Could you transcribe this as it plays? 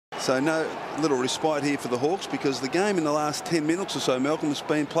So no little respite here for the Hawks, because the game in the last 10 minutes or so, Malcolm, has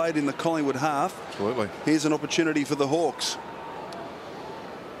been played in the Collingwood half. Absolutely. Here's an opportunity for the Hawks.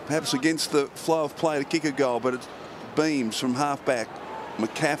 Perhaps against the flow of play to kick a goal, but it's Beams from half-back.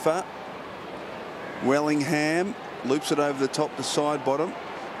 McCaffer. Wellingham loops it over the top to side bottom.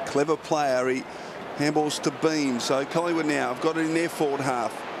 Clever player. He handballs to Beams. So Collingwood now have got it in their forward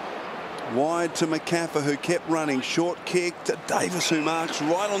half. Wide to McCaffer, who kept running. Short kick to Davis, who marks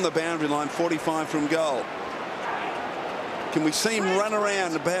right on the boundary line, 45 from goal. Can we see him run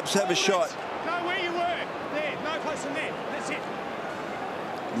around and perhaps have a shot? No, where you were. There, no closer than there. That's it.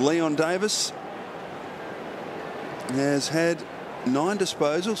 Leon Davis has had 9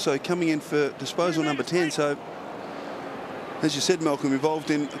 disposals, so coming in for disposal number 10. So, as you said, Malcolm,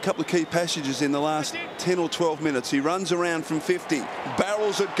 involved in a couple of key passages in the last 10 or 12 minutes. He runs around from 50,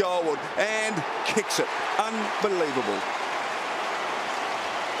 barrels at goalward and kicks it. Unbelievable.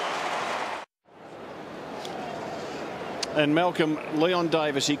 And Malcolm, Leon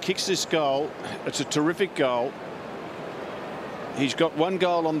Davis, he kicks this goal. It's a terrific goal. He's got 1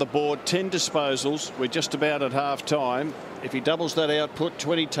 goal on the board, 10 disposals. We're just about at half time. If he doubles that output,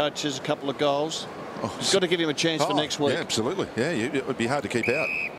 20 touches, a couple of goals. He's got to give him a chance for next week. Yeah, absolutely. Yeah, it would be hard to keep out.